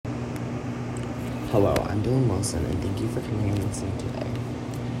Hello, I'm Dylan Wilson, and thank you for coming and listening today.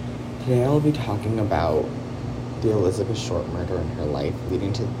 Today I'll be talking about the Elizabeth Short murder and her life,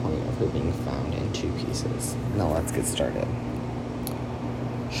 leading to the point of her being found in two pieces. Now let's get started.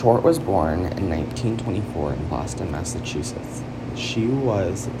 Short was born in 1924 in Boston, Massachusetts. She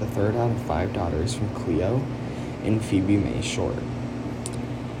was the third out of 5 daughters from Cleo and Phoebe May Short.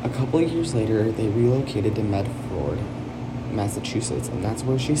 A couple of years later, they relocated to Medford, Massachusetts, and that's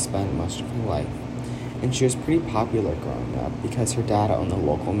where she spent most of her life. And she was pretty popular growing up because her dad owned the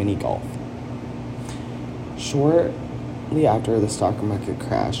local mini golf. Shortly after the stock market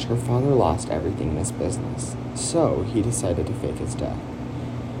crashed, her father lost everything in his business, so he decided to fake his death.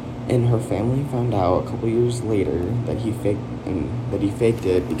 And her family found out a couple years later that he faked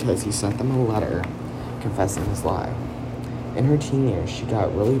it because he sent them a letter confessing his lie. In her teen years, she got a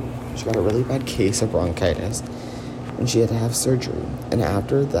really bad case of bronchitis, and she had to have surgery. And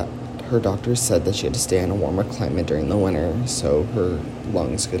after that, her doctors said that she had to stay in a warmer climate during the winter so her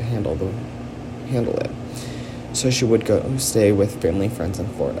lungs could handle it. So she would go stay with family friends in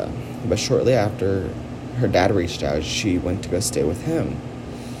Florida. But shortly after her dad reached out, she went to go stay with him.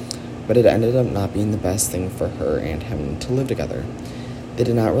 But it ended up not being the best thing for her and him to live together. They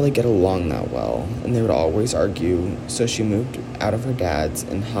did not really get along that well, and they would always argue, so she moved out of her dad's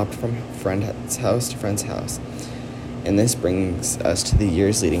and hopped from friend's house to friend's house. And this brings us to the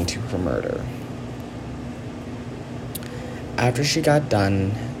years leading to her murder. After she got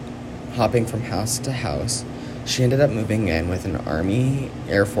done hopping from house to house, she ended up moving in with an Army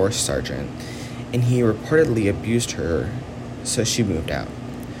Air Force sergeant, and he reportedly abused her, so she moved out.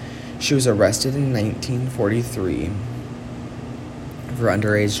 She was arrested in 1943 for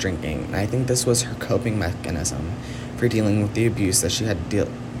underage drinking, and I think this was her coping mechanism for dealing with the abuse that she had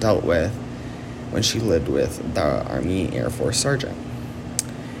dealt with when she lived with the Army Air Force sergeant.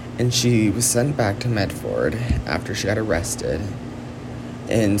 And she was sent back to Medford after she got arrested,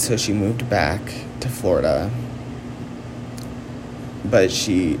 and so she moved back to Florida, but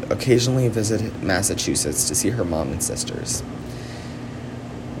she occasionally visited Massachusetts to see her mom and sisters.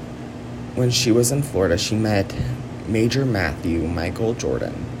 When she was in Florida, she met Major Matthew Michael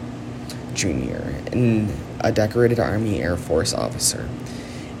Jordan Jr., a decorated Army Air Force officer.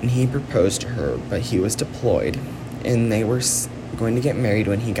 And he proposed to her, but he was deployed, and they were going to get married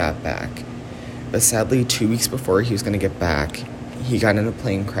when he got back. But sadly, 2 weeks before he was going to get back, he got in a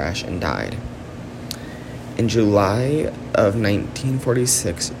plane crash and died. In July of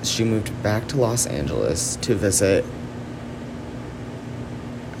 1946, she moved back to Los Angeles to visit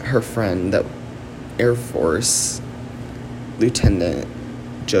her friend, the Air Force Lieutenant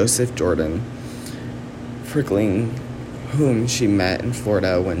Joseph Jordan Frickling, whom she met in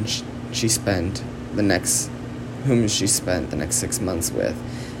Florida when she spent the next 6 months with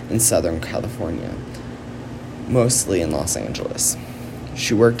in Southern California, mostly in Los Angeles.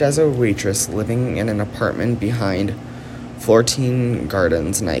 She worked as a waitress living in an apartment behind Florentine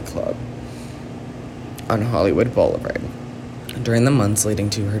Gardens nightclub on Hollywood Boulevard during the months leading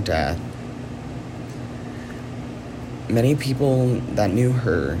to her death. Many people that knew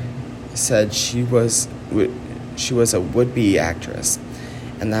her said she was a would-be actress,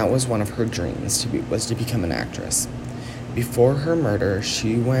 and that was one of her dreams, to become an actress. Before her murder,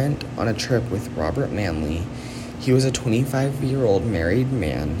 she went on a trip with Robert Manley. He was a 25-year-old married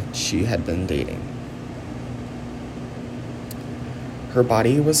man she had been dating. Her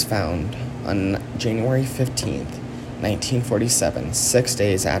body was found on January 15th, 1947, 6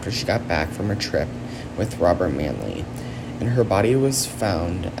 days after she got back from her trip with Robert Manley, and her body was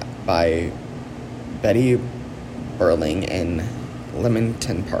found by Betty Burling in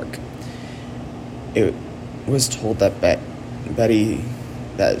Leamington Park. It was told that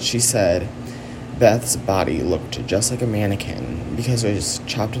she said Beth's body looked just like a mannequin because it was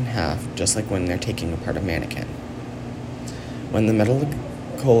chopped in half, just like when they're taking apart a mannequin. When the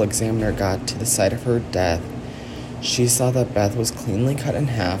medical examiner got to the site of her death, she saw that Beth was cleanly cut in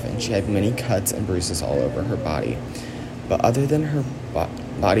half, and she had many cuts and bruises all over her body. But other than her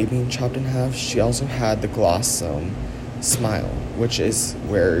body being chopped in half, she also had the glossome smile, which is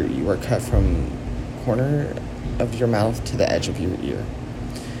where you are cut from corner of your mouth to the edge of your ear.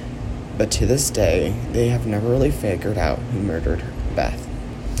 But to this day, they have never really figured out who murdered Beth.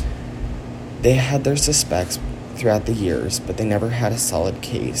 They had their suspects throughout the years, but they never had a solid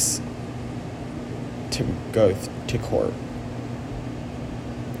case to go to court.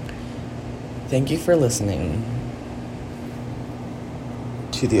 Thank you for listening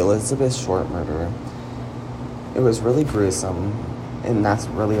to the Elizabeth Short murder. It was really gruesome, and that's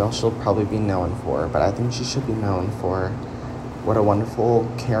really all she'll probably be known for, but I think she should be known for what a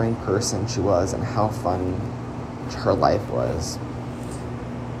wonderful, caring person she was and how fun her life was.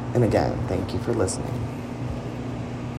 And again, thank you for listening.